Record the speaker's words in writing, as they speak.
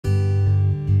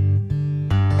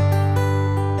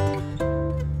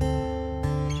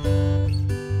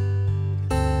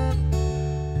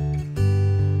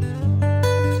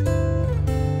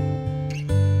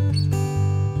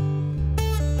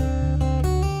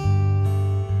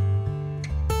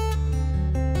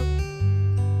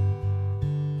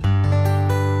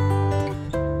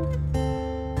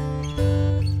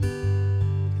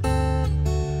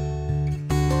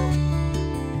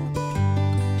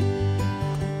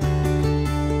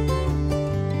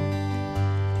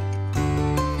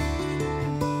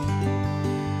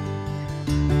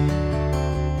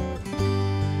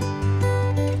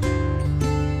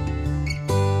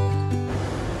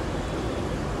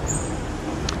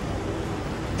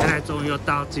终于又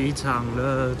到机场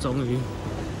了，终于。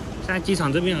现在机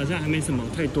场这边好像还没什么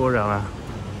太多人啊，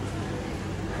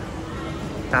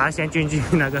大家先进去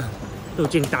那个入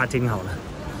境大厅好了。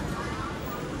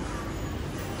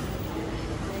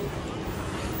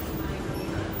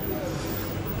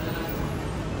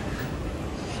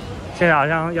现在好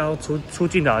像要出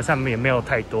境的，好像也没有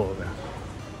太多了。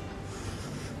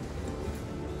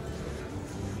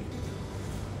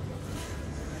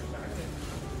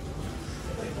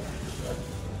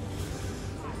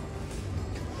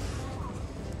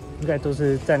应该都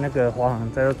是在那个华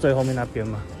航在最后面那边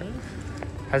嘛，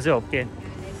还是有变？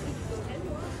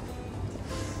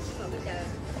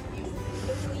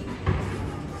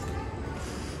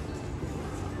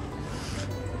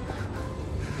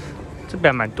这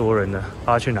边还蛮多人的，不知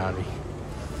道去哪里。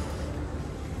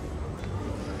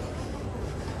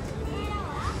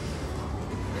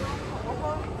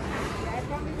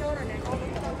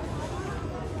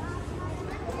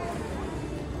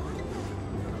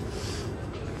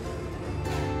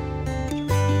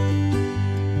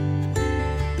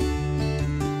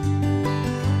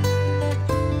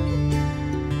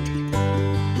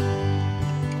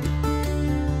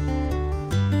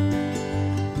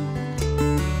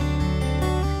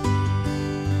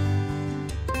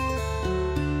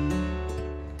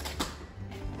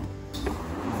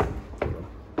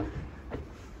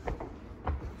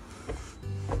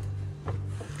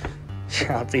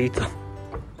下这一种，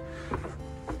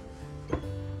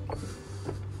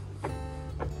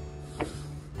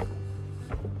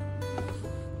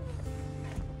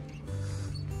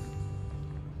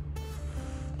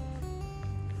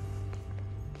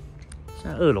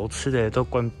现在2楼吃的都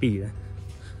关闭了。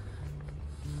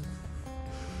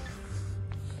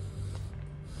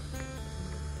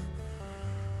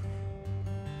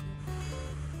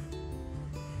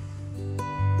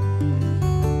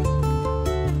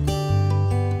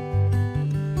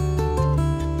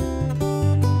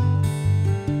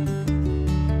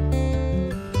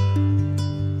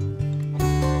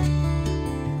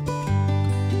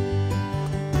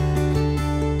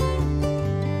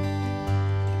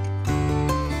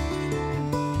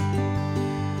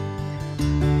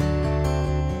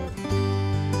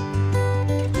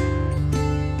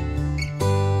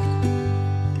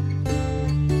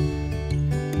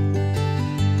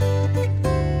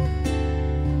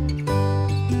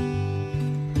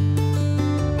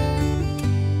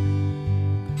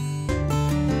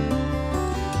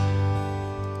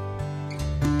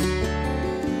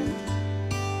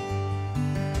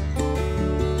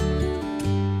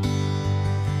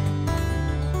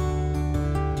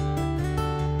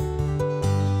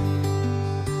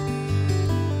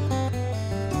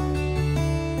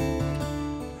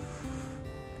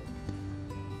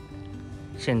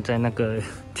现在那个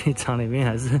机场里面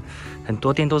还是很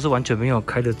多店都是完全没有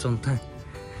开的状态，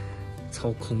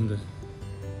超空的，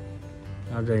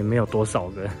那人也没有多少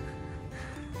个。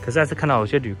可是还是看到有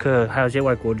些旅客，还有一些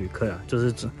外国旅客啊，就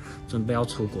是准备要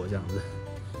出国这样子。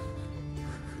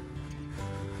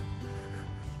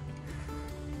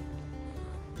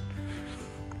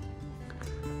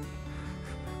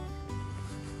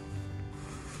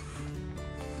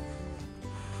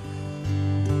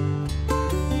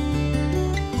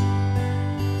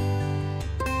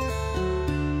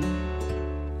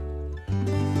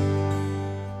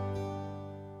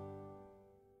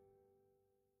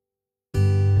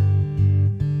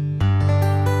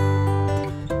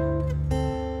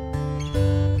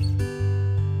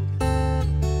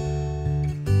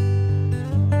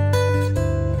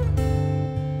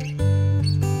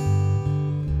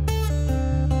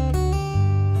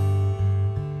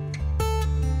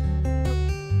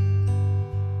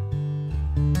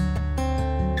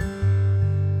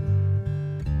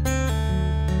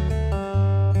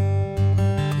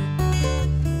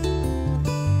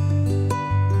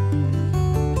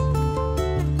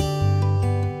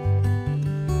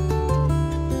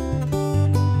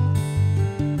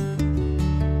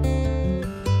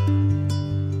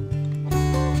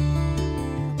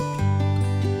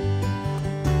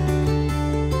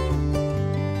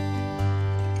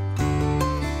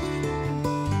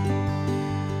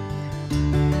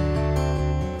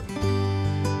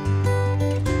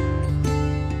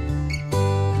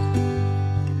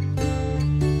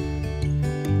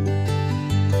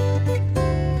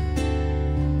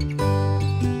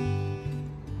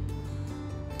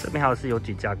这边还是有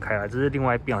几家开啊，只是另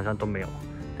外一边好像都没有，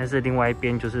但是另外一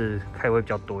边就是开会比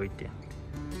较多一点。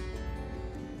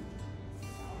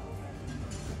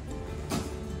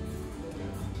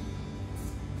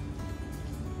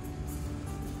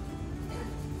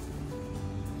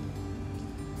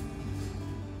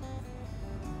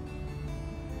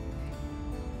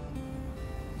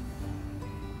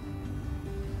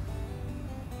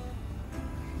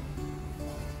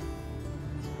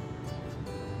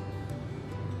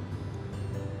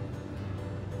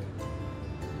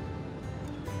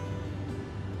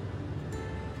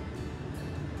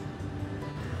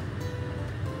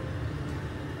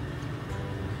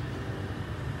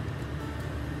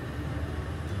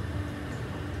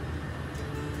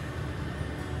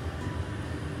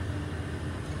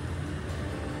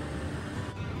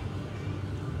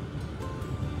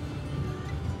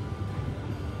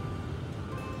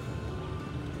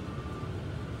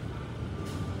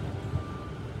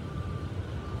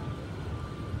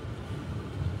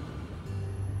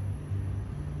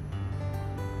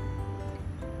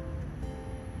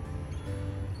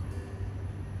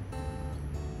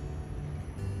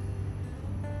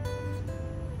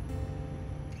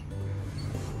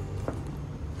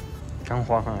刚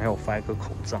华航还有发一个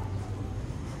口罩。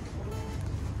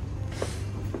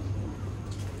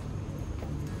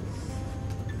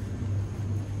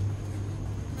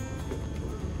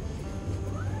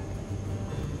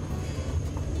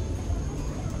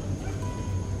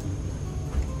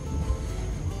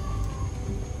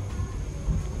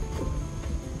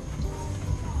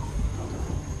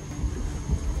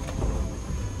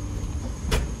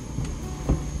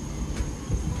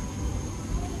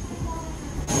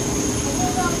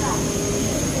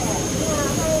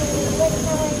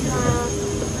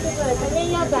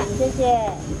谢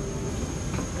谢。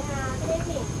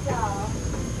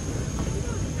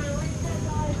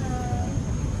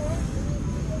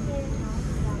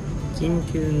今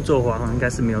天坐华航应该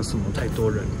是没有什么太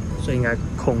多人，所以应该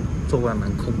空，座位还蛮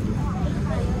空的。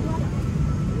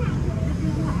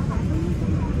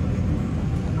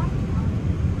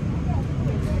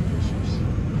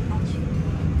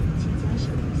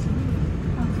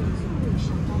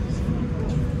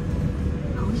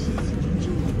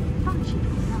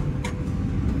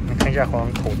看一下华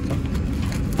航口罩。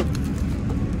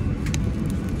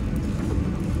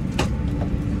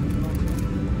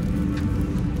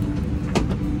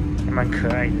 蛮可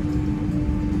爱的。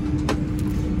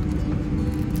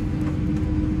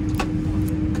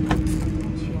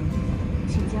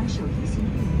请将手提行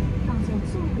李放在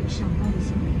座位上方的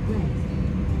行李柜，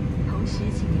同时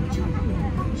请您注意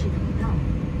放置口罩。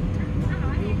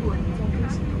如果你在飞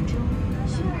行途中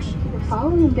需要使用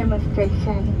following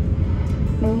demonstration.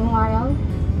 Meanwhile,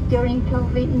 during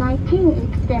COVID-19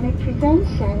 epidemic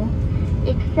prevention,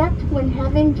 except when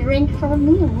having drinks or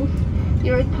meals,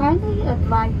 you are kindly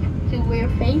advised to wear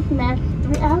face masks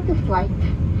throughout the flight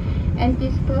and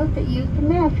dispose the used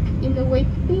masks in the waste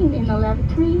bin in the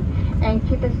lavatory and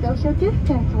keep a social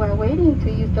distance while waiting to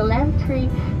use the lavatory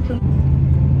to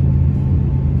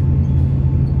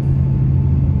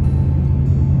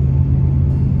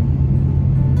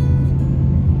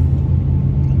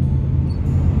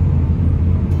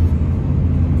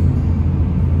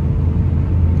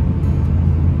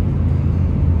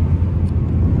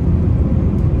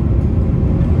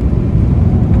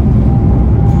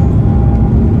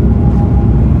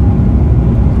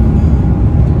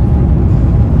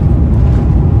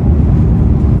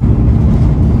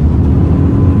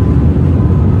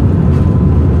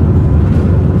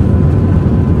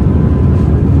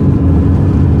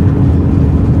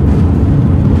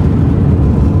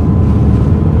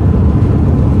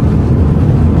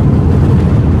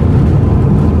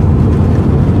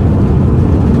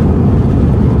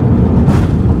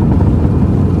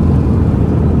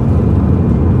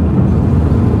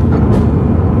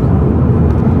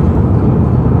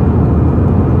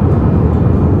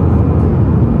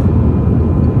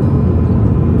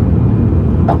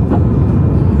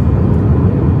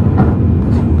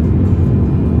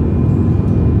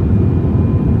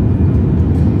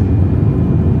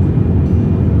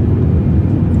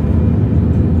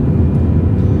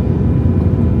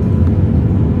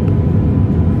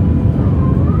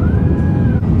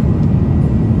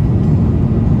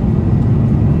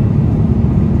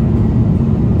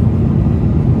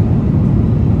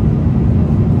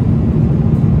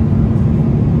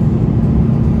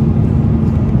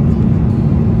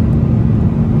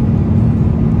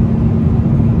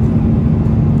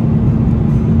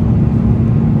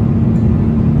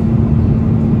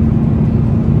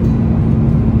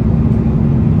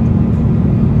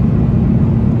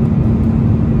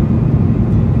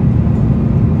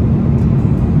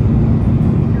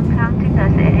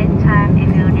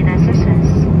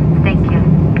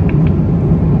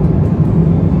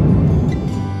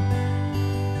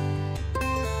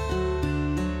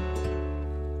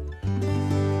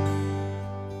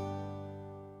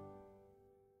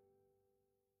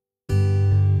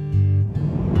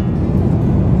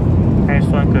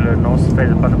背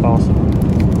着搬的包什么？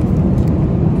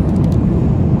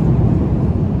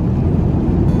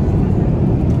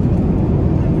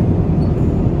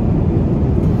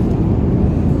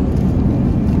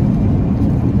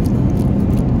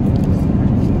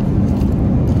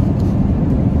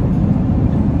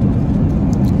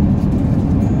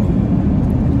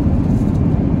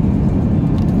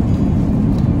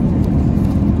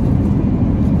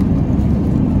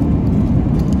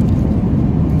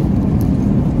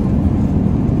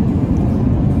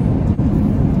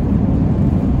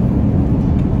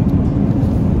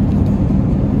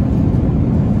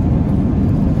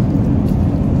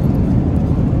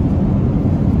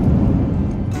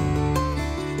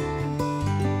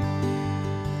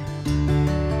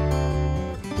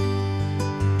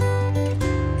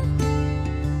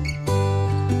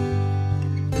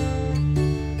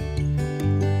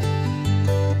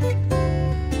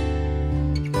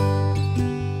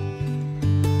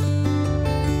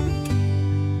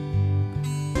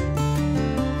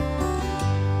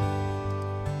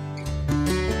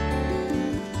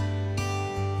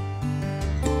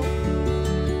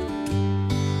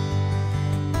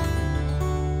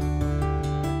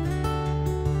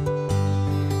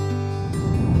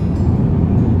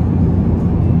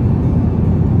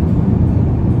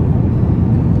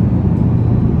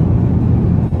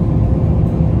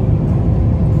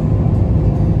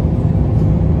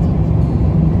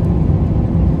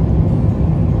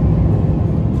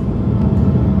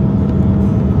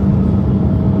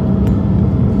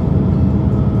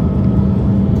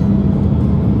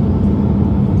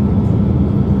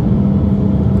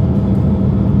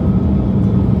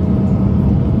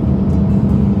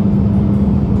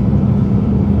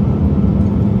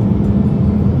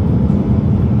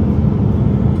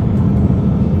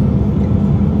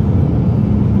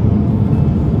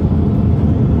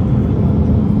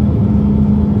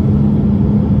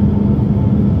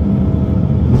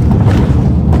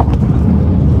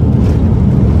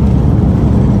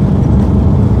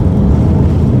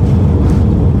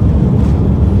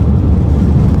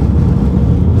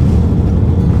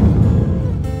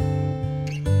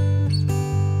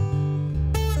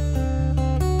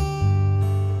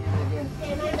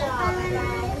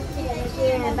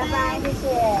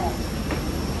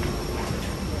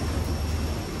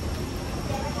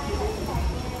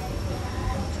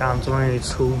刚刚终于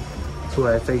出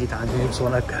来飞机，打算去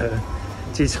做那个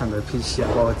机场的 PCR，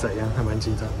 不知道怎样，还蛮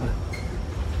紧张的。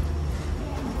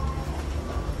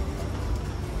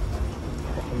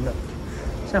好冷，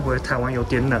现在回台湾有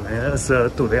点冷，22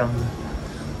度的样子。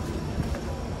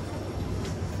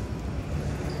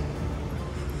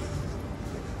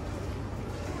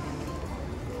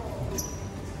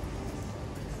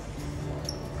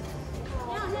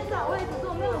你要先找位置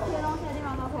坐，没有贴东西的地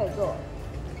方都可以坐。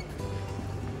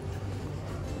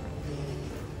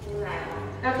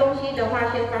那东西的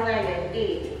话，先放在原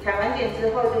地，采完检之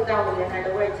后就到我原来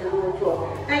的位置入座。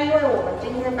那因为我们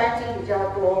今天班机比较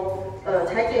多，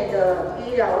采检的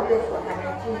医疗院所还没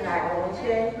进来，我们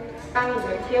先帮你们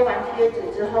贴完贴纸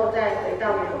之后，再回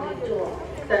到原地坐，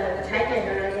等采检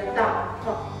的人员到。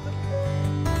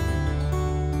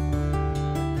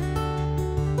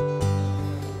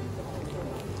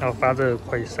然后发这个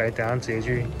快筛，等下直接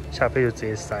去下飞就直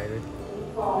接筛了。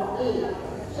弘毅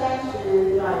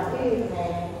30软玉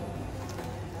梅。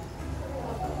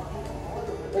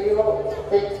06205。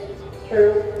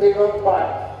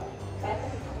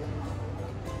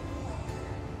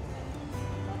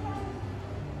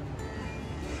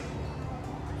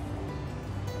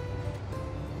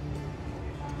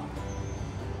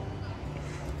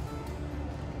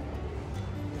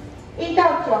1到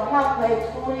9号可以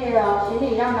出列哦，行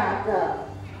李要拿着。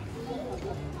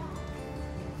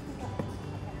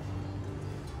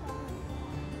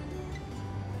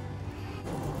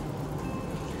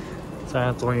现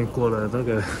在终于过了那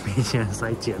个明显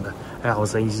筛检了，还好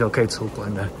生意就可以出关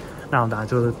了。那我等下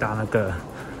就是搭那个，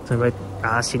准备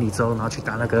搭行李之后，然后去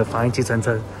搭那个防疫计程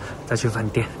车，再去饭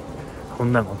店。好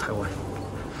冷哦，台湾。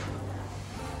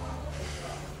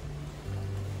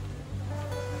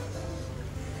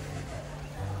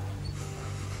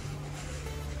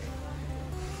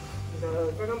你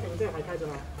的观光凭证还开着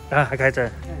吗？啊，还开着。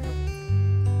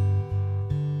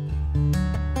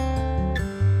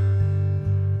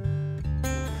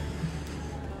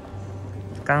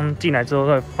刚进来之后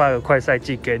会发个快筛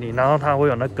剂给你，然后它会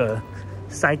有那个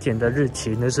筛检的日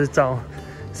期，那是照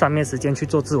上面时间去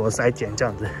做自我筛检这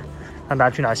样子，让大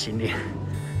家去拿行李。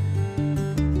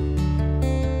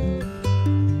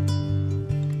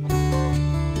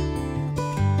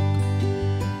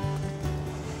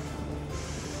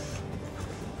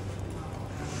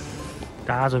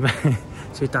大家准备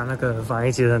去搭那个防疫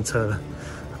计程车了。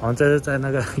好像这是在那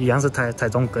个一样是台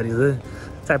中隔离，是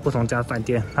在不同家饭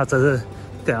店。那这是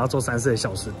可能要坐3-4个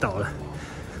小时到了，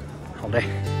好累。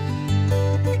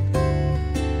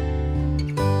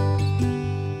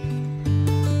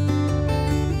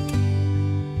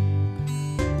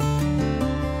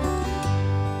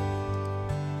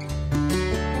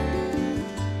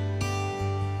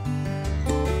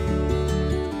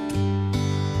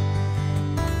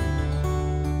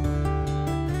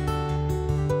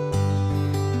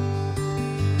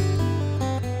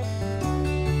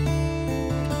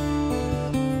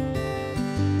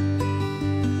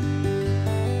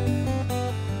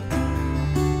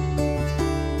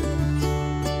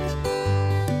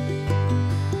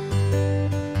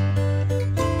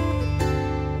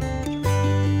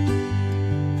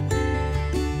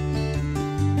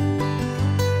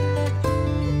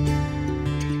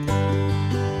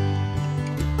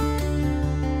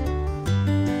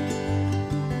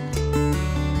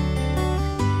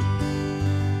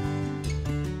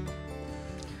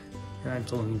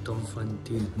终于到饭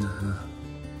店了，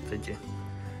再见。